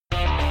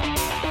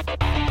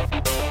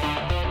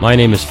My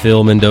name is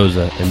Phil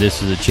Mendoza, and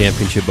this is a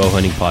Championship Bow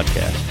Hunting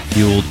Podcast,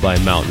 fueled by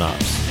Mountain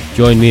Ops.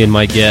 Join me and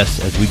my guests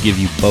as we give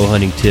you bow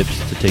hunting tips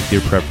to take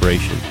your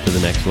preparation to the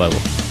next level.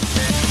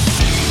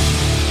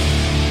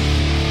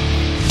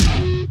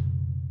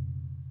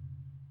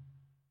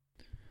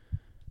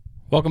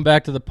 Welcome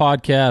back to the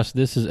podcast.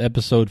 This is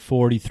episode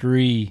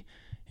 43,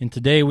 and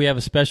today we have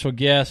a special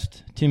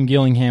guest. Tim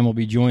Gillingham will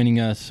be joining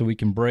us so we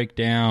can break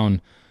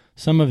down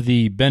some of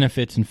the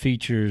benefits and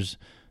features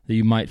that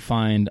you might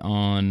find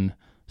on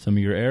some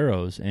of your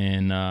arrows,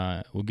 and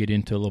we'll get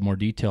into a little more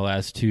detail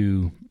as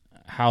to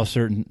how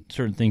certain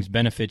things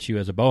benefit you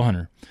as a bow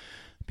hunter.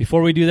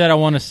 Before we do that, I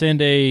want to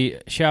send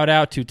a shout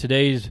out to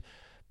today's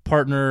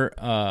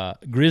partner,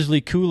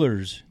 Grizzly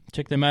Coolers.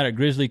 Check them out at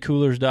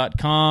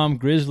grizzlycoolers.com.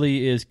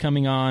 Grizzly is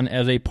coming on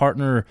as a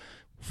partner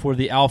for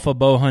the Alpha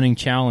Bow Hunting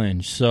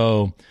Challenge,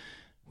 so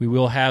we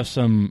will have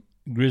some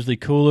Grizzly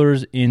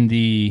Coolers in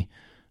the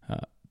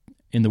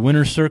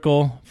winner's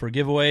circle for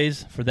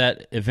giveaways for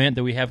that event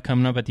that we have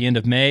coming up at the end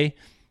of May.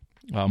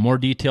 More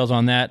details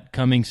on that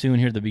coming soon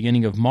here at the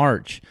beginning of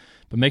March.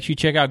 But make sure you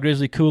check out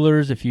Grizzly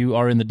Coolers. If you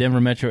are in the Denver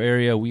metro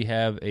area, we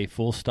have a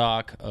full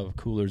stock of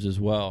coolers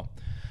as well.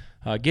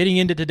 Getting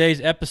into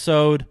today's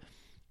episode,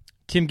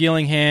 Tim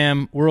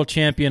Gillingham, world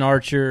champion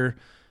archer,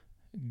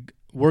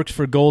 works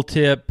for Gold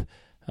Tip,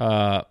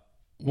 one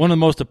of the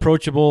most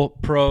approachable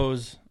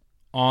pros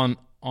on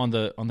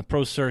the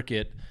pro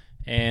circuit,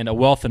 and a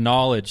wealth of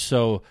knowledge.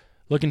 So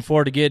looking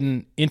forward to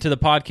getting into the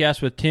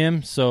podcast with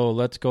Tim. So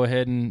let's go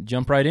ahead and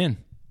jump right in.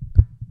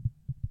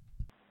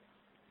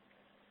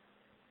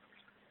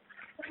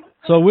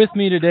 So with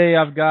me today,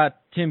 I've got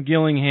Tim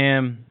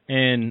Gillingham,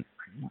 and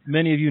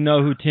many of you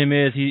know who Tim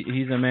is.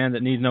 He's a man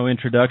that needs no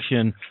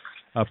introduction,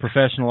 a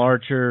professional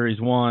archer.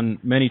 He's won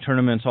many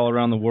tournaments all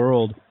around the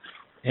world.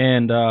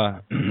 And,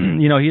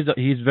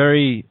 he's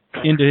very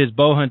into his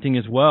bow hunting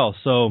as well.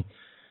 So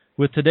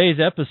with today's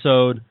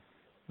episode,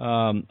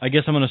 I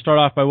guess I'm going to start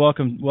off by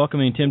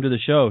welcoming Tim to the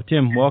show.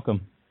 Tim,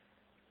 welcome.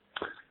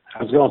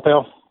 How's it going,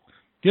 Phil?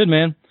 Good,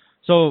 man.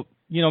 So,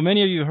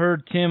 many of you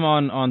heard Tim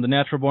on the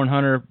Natural Born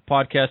Hunter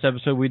podcast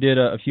episode we did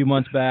a few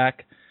months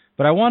back,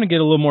 but I want to get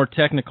a little more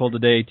technical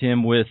today,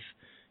 Tim,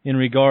 in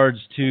regards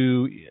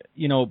to,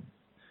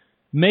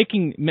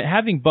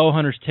 having bow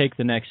hunters take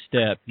the next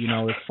step,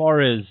 as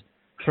far as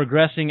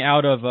progressing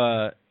out of,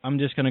 I'm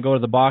just going to go to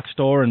the box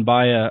store and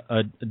buy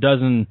a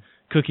dozen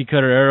cookie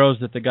cutter arrows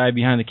that the guy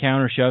behind the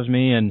counter shoves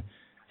me and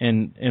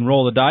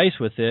roll the dice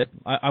with it.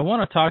 I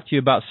want to talk to you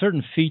about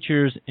certain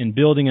features in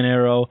building an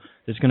arrow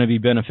that's going to be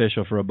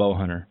beneficial for a bow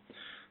hunter.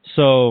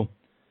 So,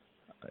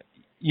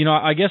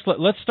 I guess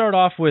let's start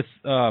off with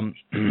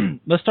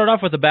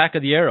the back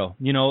of the arrow.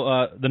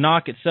 The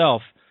nock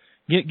itself.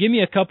 Give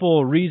me a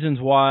couple reasons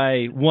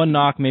why one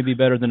nock may be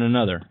better than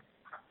another.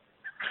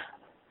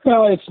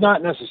 Well, it's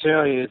not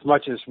necessarily as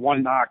much as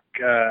one nock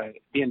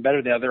being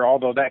better than the other,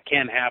 although that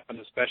can happen,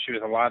 especially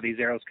with a lot of these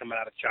arrows coming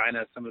out of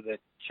China. Some of the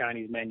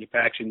Chinese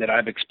manufacturing that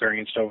I've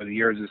experienced over the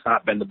years has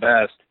not been the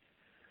best.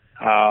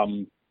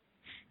 I've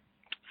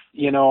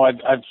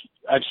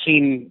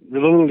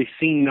literally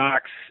seen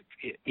nocks,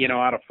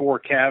 out of 4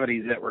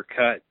 cavities that were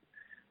cut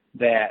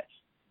that,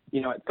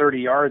 at 30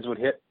 yards would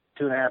hit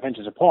 2.5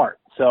 inches apart.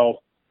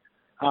 So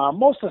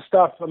most of the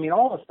stuff,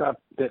 all the stuff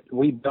that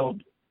we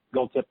build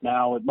Gold Tip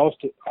now,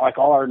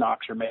 all our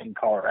nocks are made in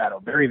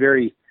Colorado. Very,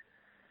 very,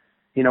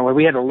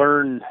 we had to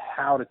learn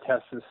how to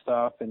test this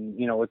stuff, and,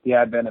 with the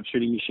advent of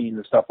shooting machines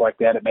and stuff like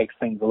that, it makes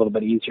things a little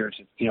bit easier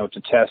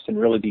to test and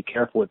really be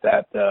careful with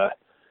that.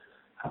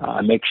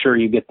 Make sure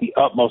you get the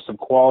utmost of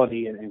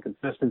quality and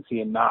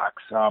consistency in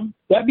nocks.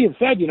 That being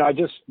said, I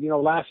just,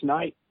 last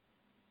night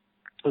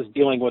was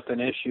dealing with an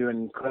issue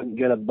and couldn't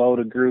get a bow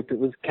to group. It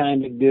was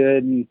kind of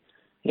good, and,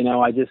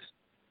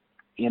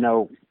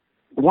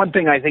 one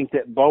thing I think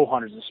that bow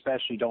hunters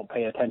especially don't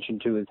pay attention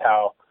to is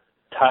how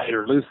tight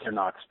or loose their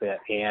nocks fit.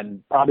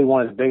 And probably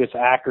one of the biggest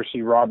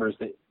accuracy robbers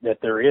that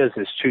there is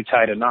too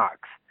tight a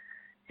nocks.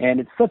 And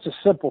it's such a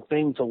simple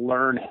thing to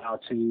learn how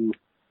to,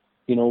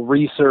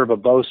 reserve a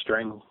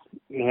bowstring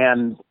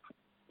and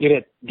get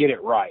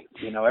it right.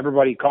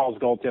 Everybody calls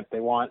Gold Tip.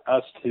 They want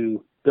us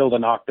to build a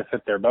nock to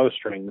fit their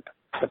bowstring.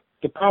 But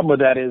the problem with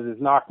that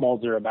is nock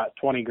molds are about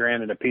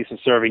 $20,000, and a piece of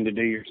serving to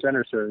do your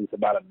center serving is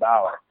about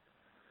 $1.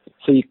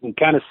 So you can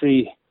kind of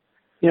see,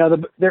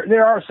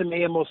 there are some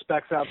AMO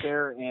specs out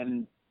there,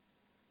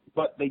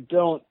 but they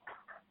don't,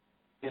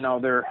 I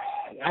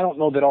don't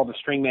know that all the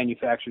string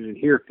manufacturers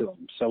adhere to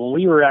them. So when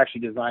we were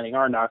actually designing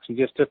our nocks, we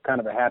just took kind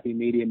of a happy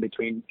medium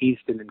between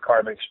Easton and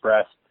Carbon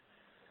Express,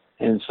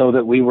 and so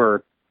that we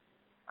were,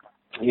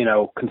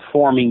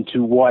 conforming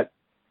to what,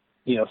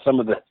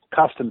 some of the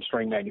custom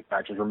string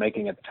manufacturers were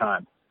making at the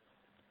time.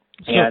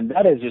 And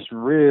that is just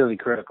really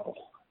critical.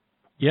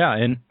 Yeah,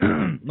 and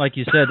like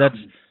you said,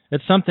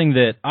 that's something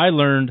that I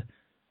learned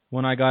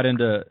when I got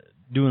into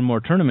doing more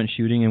tournament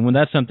shooting, and when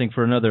that's something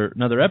for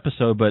another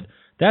episode. But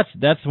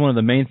that's one of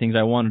the main things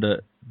I wanted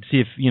to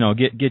see if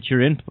get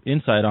your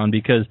insight on,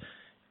 because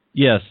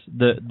yes,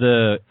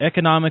 the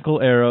economical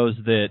arrows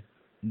that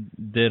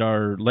that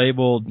are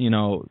labeled,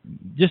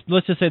 just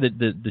let's just say that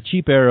the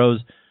cheap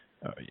arrows,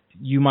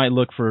 you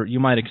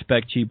might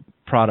expect cheap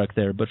product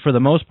there, but for the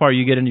most part,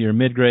 you get into your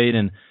mid-grade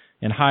and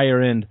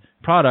higher end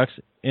products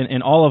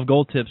and all of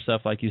gold tip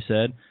stuff, like you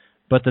said.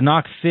 But the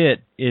nock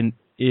fit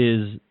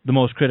is the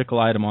most critical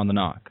item on the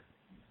nock.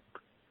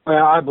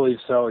 Well, I believe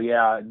so.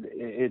 Yeah,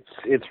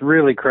 it's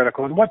really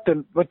critical. And what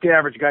the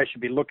average guy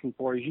should be looking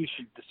for is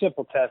the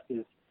simple test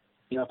is,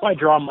 if I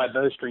draw my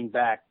bowstring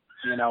back,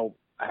 a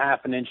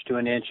half an inch to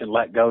an inch and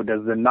let go,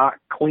 does the knot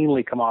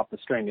cleanly come off the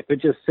string? If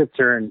it just sits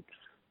there and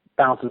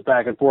bounces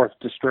back and forth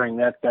to string,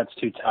 that's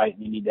too tight,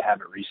 and you need to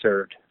have it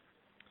reserved.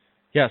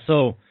 Yeah,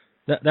 so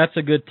that's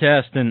a good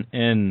test,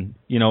 and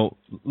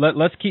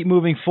let's keep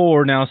moving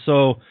forward now.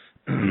 So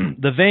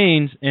the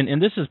vanes,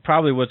 and this is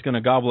probably what's going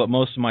to gobble up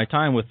most of my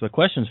time with the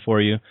questions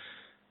for you.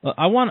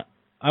 I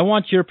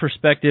want your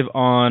perspective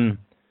on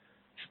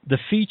the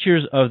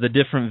features of the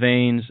different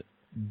vanes,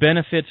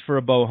 benefits for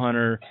a bow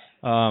hunter,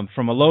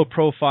 from a low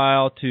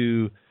profile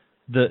to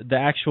the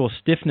actual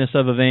stiffness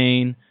of a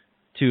vane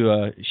to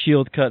a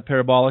shield cut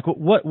parabolic.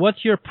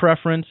 What's your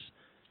preference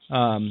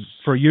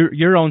for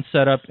your own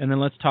setup, and then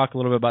let's talk a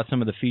little bit about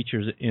some of the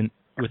features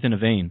within a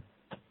vane.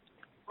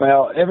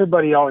 Well,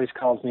 everybody always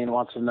calls me and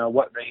wants to know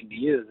what vane to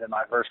use, and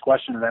my first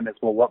question to them is,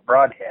 well, what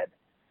broadhead?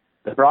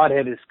 The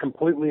broadhead is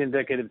completely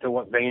indicative to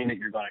what vane that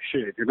you're going to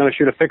shoot. If you're going to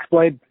shoot a fixed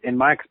blade, in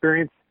my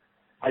experience,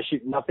 I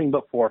shoot nothing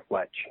but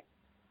 4-fletch.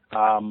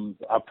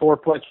 A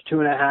 4-fletch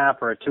 2.5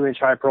 or a 2-inch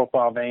high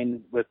profile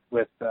vane with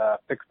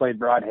fixed blade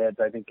broadheads,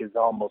 I think, is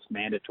almost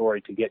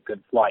mandatory to get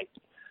good flight.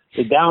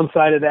 The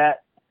downside of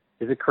that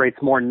is it creates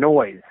more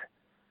noise.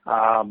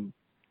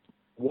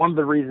 One of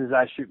the reasons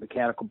I shoot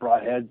mechanical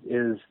broadheads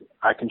is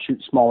I can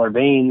shoot smaller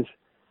vanes,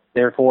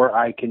 therefore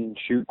I can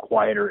shoot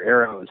quieter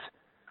arrows.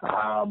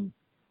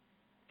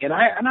 And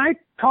I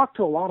talk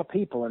to a lot of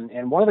people,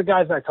 and one of the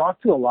guys I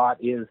talk to a lot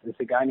is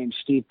a guy named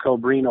Steve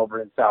Cobreen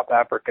over in South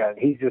Africa.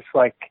 He's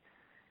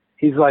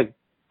like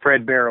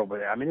Fred Bear over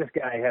there. I mean, this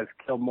guy has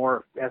killed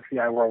more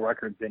SCI world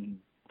records than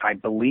I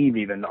believe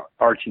even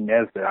Archie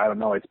Nesbitt. I don't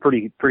know. It's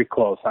pretty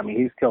close. I mean,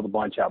 he's killed a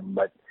bunch of them,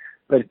 but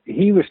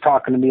he was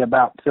talking to me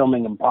about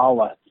filming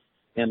Impala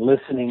and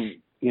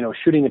listening,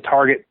 shooting a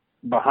target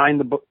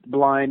behind the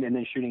blind and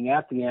then shooting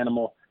at the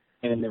animal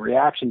and the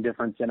reaction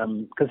difference in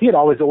them, because he had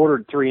always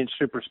ordered 3-inch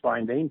super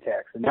spine vane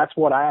tacks, and that's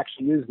what I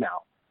actually use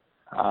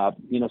now,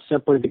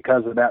 simply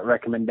because of that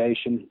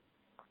recommendation.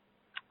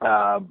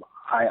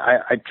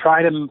 I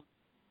tried him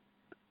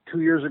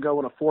 2 years ago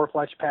with a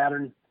 4-fletch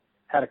pattern,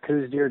 had a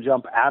coos deer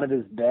jump out of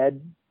his bed.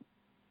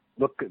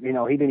 Look, he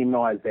didn't even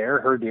know I was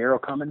there, heard the arrow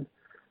coming.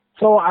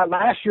 So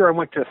last year I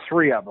went to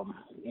 3 of them,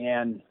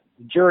 and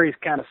the jury's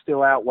kind of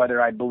still out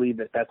whether I believe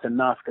that that's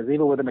enough, because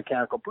even with a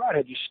mechanical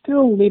broadhead, you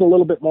still need a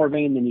little bit more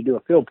vane than you do a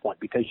field point,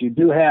 because you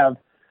do have,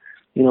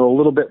 a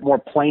little bit more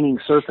planing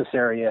surface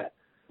area,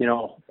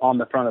 on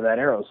the front of that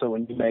arrow. So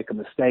when you make a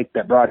mistake,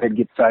 that broadhead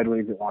gets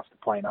sideways, it wants to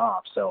plane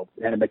off. So,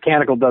 and a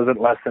mechanical does it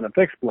less than a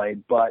fixed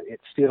blade, but it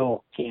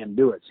still can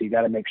do it. So you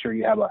got to make sure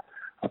you have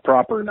a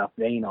proper enough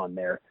vane on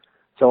there.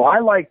 So I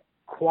like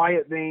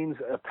quiet vanes.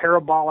 A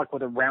parabolic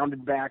with a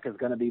rounded back is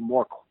going to be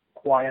more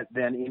quiet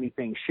than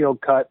anything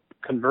shield cut.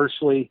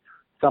 Conversely,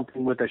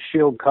 something with a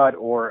shield cut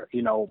or,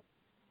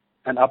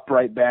 an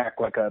upright back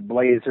like a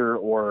Blazer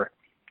or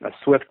a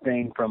Swift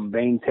vane from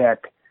Vane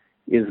Tech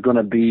is going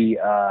to be,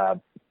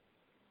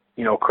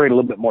 create a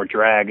little bit more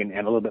drag and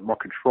a little bit more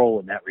control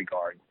in that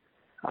regard.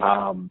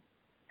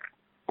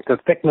 The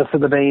thickness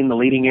of the vane, the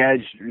leading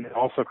edge,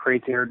 also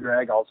creates air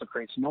drag, also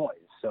creates noise.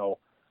 So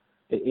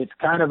it's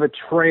kind of a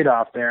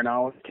trade-off there, and I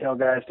always tell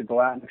guys to go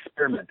out and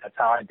experiment. That's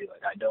how I do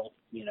it. I don't,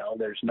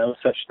 there's no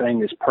such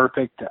thing as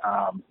perfect.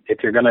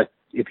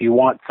 If you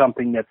want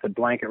something that's a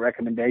blanket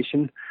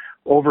recommendation,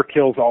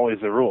 overkill's always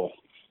the rule.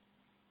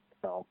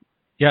 So.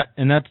 Yeah,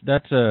 and that's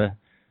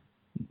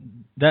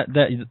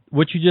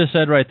what you just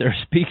said right there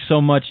speaks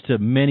so much to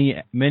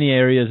many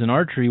areas in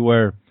archery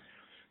where,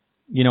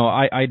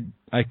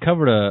 I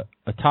covered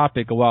a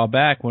topic a while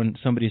back when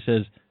somebody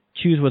says,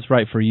 choose what's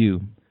right for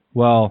you.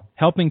 Well,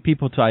 helping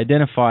people to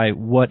identify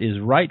what is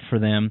right for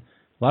them,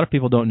 a lot of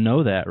people don't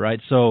know that,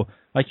 right? So,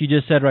 like you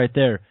just said right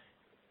there,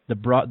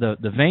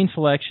 the vane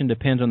selection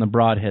depends on the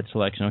broadhead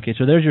selection. Okay,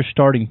 so there's your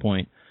starting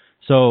point.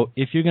 So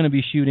if you're going to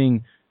be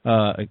shooting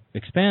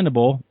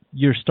expandable,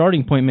 your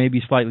starting point may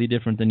be slightly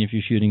different than if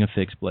you're shooting a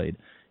fixed blade.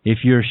 If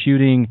you're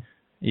shooting,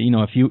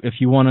 if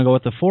you want to go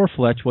with the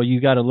 4-fletch, well, you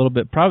got a little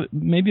bit,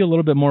 maybe a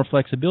little bit more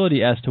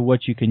flexibility as to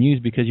what you can use,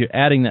 because you're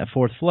adding that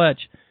 4th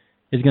fletch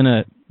is going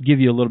to give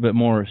you a little bit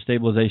more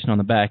stabilization on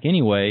the back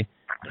anyway,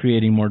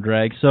 creating more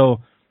drag. So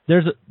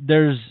there's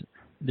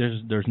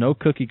no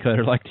cookie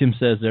cutter like Tim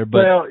says there,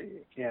 but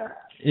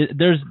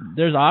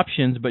there's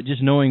options, but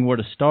just knowing where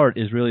to start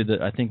is really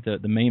I think the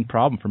main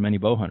problem for many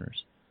bow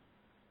hunters.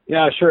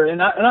 Yeah, sure.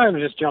 And I would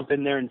just jump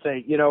in there and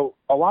say,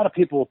 a lot of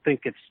people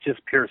think it's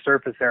just pure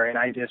surface area, and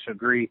I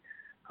disagree.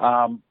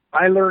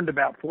 I learned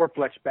about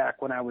four-fletch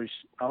back when I was,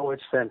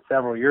 it's been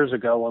several years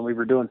ago when we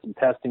were doing some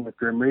testing with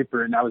Grim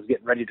Reaper, and I was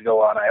getting ready to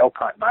go on elk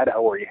hunt in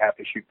Idaho where you have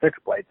to shoot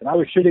fixed plates. And I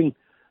was shooting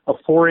a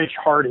 4-inch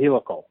hard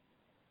helical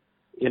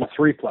in a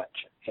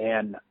 3-fletch.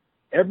 And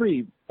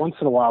every once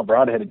in a while,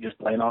 broadhead would just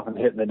plane off and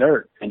hit in the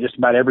dirt, and just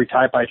about every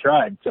type I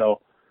tried.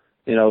 So,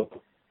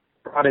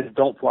 broadheads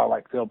don't fly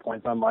like field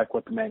points, unlike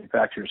what the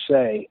manufacturers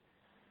say.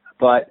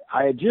 But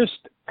I had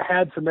just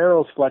had some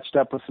arrows fletched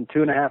up with some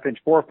 2.5-inch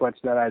 4-fletch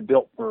that I had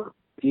built for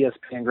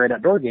ESPN Great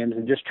Outdoor Games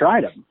and just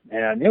tried them.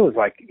 And it was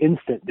like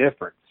instant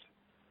difference.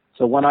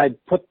 So when I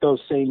put those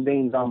same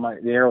vanes on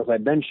the arrows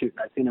I'd been shooting,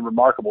 I seen a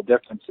remarkable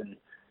difference, and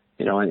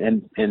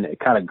it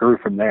kind of grew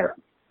from there.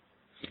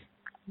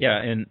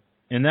 Yeah,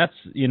 and that's,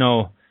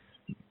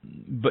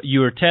 but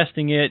you were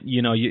testing it,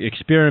 you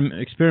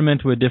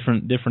experiment with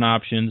different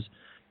options.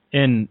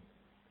 And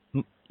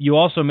you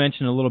also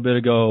mentioned a little bit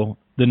ago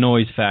the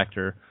noise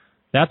factor.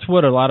 That's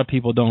what a lot of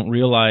people don't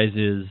realize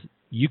is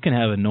you can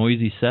have a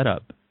noisy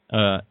setup,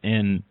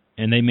 and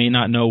they may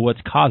not know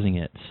what's causing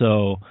it.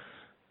 So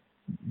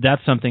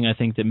that's something I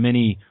think that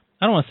many,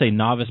 I don't want to say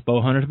novice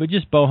bow hunters, but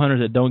just bow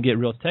hunters that don't get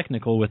real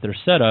technical with their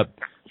setup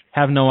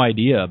have no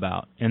idea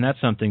about. And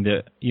that's something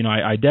that,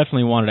 I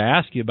definitely wanted to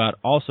ask you about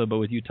also, but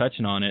with you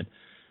touching on it,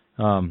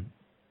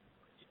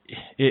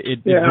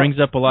 it brings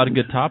up a lot of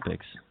good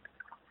topics.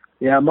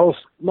 Yeah, most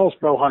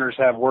bow hunters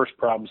have worse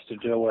problems to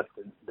deal with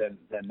than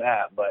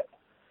that. But,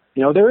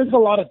 there is a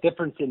lot of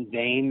difference in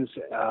vanes,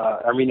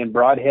 in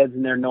broadheads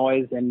and their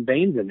noise and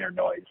vanes in their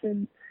noise.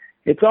 And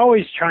it's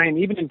always trying,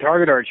 even in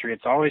target archery,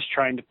 it's always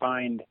trying to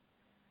find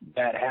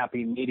that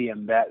happy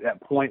medium,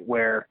 that point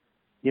where,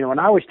 and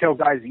I always tell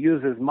guys to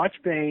use as much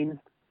vane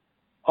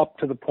up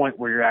to the point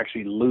where you're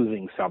actually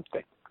losing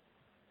something.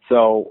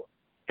 So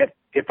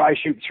if I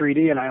shoot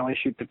 3D and I only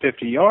shoot to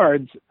 50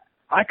 yards,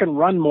 I can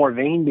run more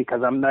vane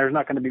because there's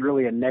not going to be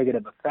really a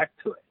negative effect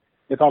to it.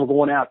 If I'm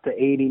going out to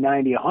 80,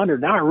 90,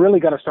 100, now I really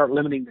got to start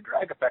limiting the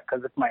drag effect,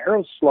 because if my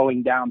arrow's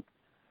slowing down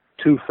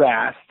too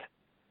fast,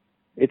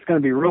 it's going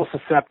to be real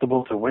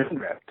susceptible to wind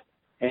drift.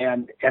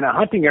 And a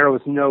hunting arrow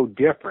is no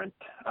different.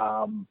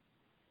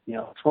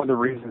 It's one of the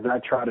reasons I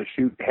try to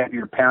shoot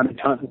heavier poundage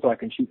hunting so I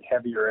can shoot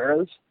heavier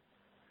arrows.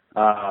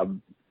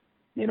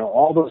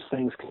 All those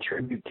things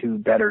contribute to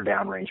better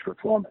downrange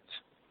performance.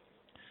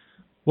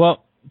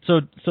 Well,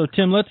 so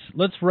Tim,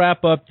 let's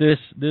wrap up this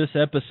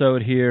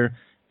episode here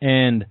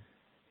and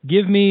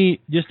give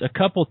me just a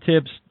couple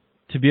tips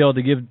to be able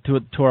to give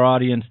to our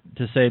audience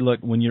to say,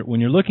 look, when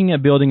you're looking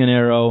at building an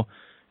arrow,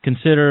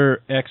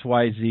 consider X,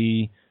 Y,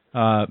 Z.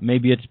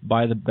 Maybe it's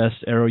buy the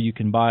best arrow you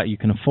can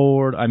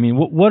afford. I mean,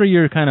 what are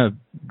your kind of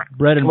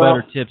bread and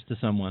butter tips to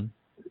someone?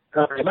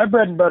 My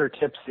bread and butter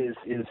tips is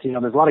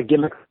there's a lot of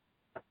gimmicks,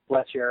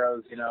 fletch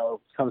arrows,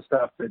 some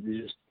stuff that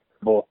is just,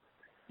 for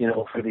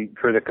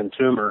the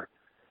consumer.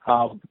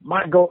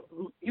 My goal,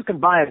 you can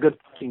buy a good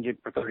fletching jig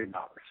for $30.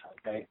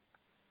 Okay,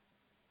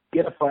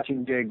 get a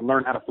fletching jig,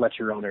 learn how to fletch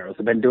your own arrows.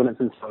 I've been doing it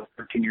since I was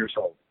 13 years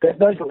old.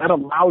 That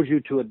allows you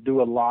to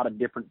do a lot of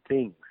different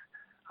things.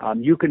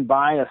 You can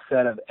buy a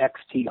set of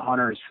XT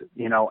Hunters,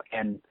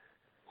 and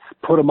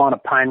put them on a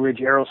Pine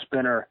Ridge arrow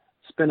spinner,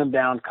 spin them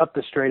down, cut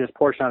the straightest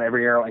portion out of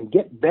every arrow, and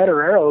get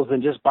better arrows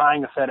than just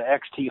buying a set of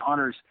XT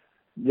Hunters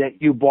that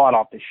you bought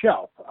off the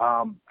shelf.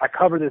 I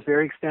cover this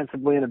very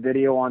extensively in a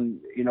video on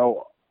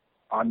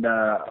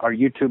our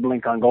YouTube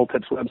link on Gold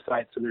Tips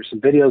website. So there's some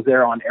videos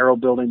there on arrow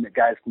building that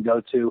guys can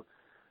go to.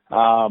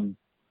 From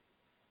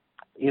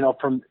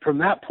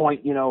that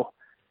point, you're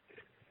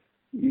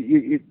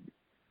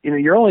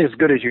only as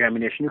good as your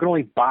ammunition. You can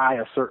only buy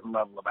a certain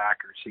level of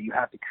accuracy. You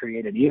have to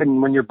create it.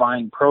 Even when you're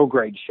buying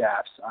pro-grade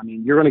shafts,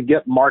 you're going to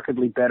get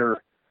markedly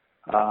better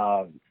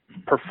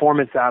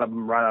performance out of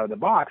them right out of the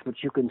box, but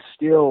you can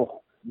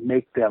still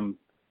make them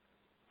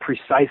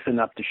precise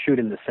enough to shoot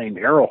in the same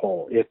arrow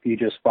hole if you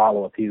just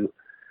follow a few,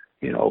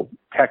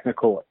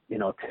 technical,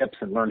 tips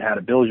and learn how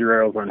to build your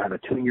arrows, learn how to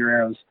tune your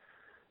arrows.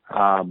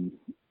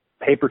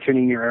 Paper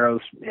tuning your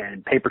arrows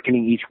and paper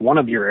tuning each one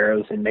of your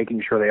arrows and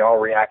making sure they all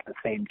react the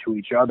same to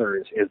each other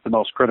is the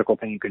most critical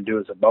thing you can do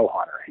as a bow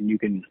hunter. And you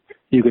can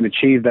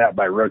achieve that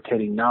by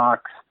rotating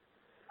nocks,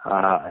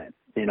 and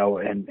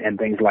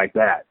things like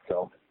that.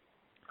 So.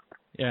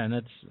 Yeah. And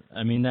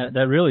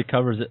that really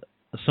covers it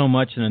so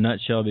much in a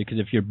nutshell, because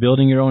if you're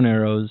building your own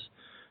arrows,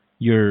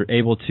 you're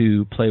able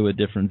to play with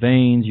different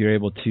vanes. You're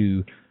able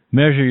to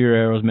measure your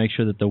arrows, make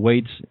sure that the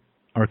weights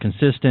are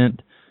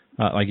consistent.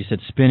 Like you said,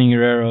 spinning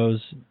your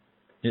arrows.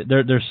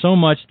 There's so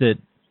much that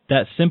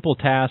simple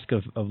task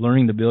of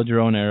learning to build your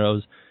own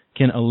arrows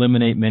can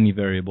eliminate many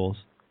variables.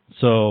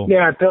 So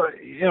yeah,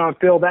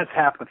 Phil, that's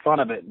half the fun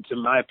of it,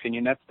 in my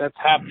opinion. That's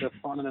half the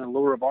fun and the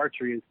allure of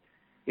archery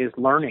is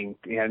learning.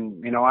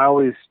 And I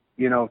always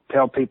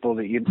tell people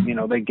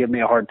that they give me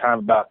a hard time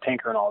about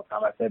tinkering all the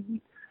time. I said,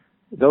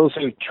 those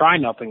who try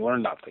nothing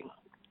learn nothing.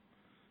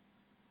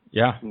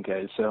 Yeah.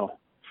 Okay. So.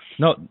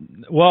 No.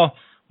 Well,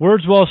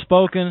 words well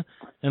spoken,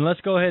 and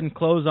let's go ahead and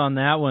close on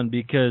that one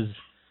because.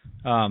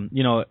 I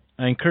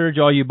encourage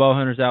all you bow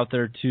hunters out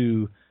there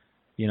to,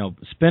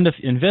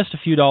 invest a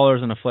few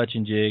dollars on a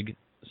fletching jig.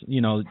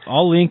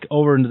 I'll link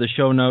over into the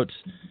show notes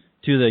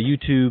to the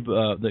YouTube,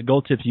 the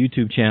Gold Tips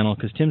YouTube channel,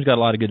 because Tim's got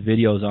a lot of good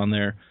videos on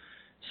there.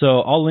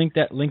 So I'll link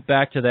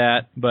back to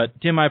that. But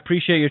Tim, I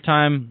appreciate your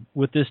time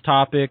with this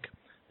topic.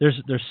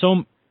 There's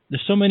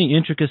so many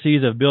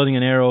intricacies of building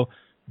an arrow,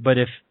 but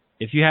if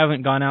you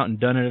haven't gone out and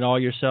done it at all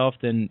yourself,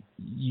 then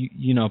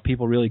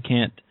people really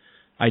can't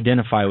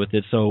identify with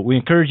it. So we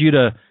encourage you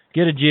to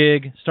get a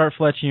jig, start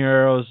fletching your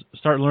arrows,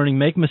 start learning,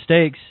 make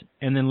mistakes,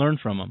 and then learn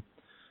from them.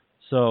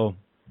 So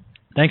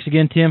thanks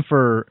again, Tim,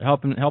 for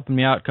helping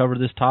me out cover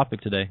this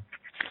topic today.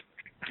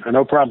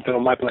 No problem, Phil.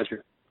 My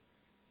pleasure.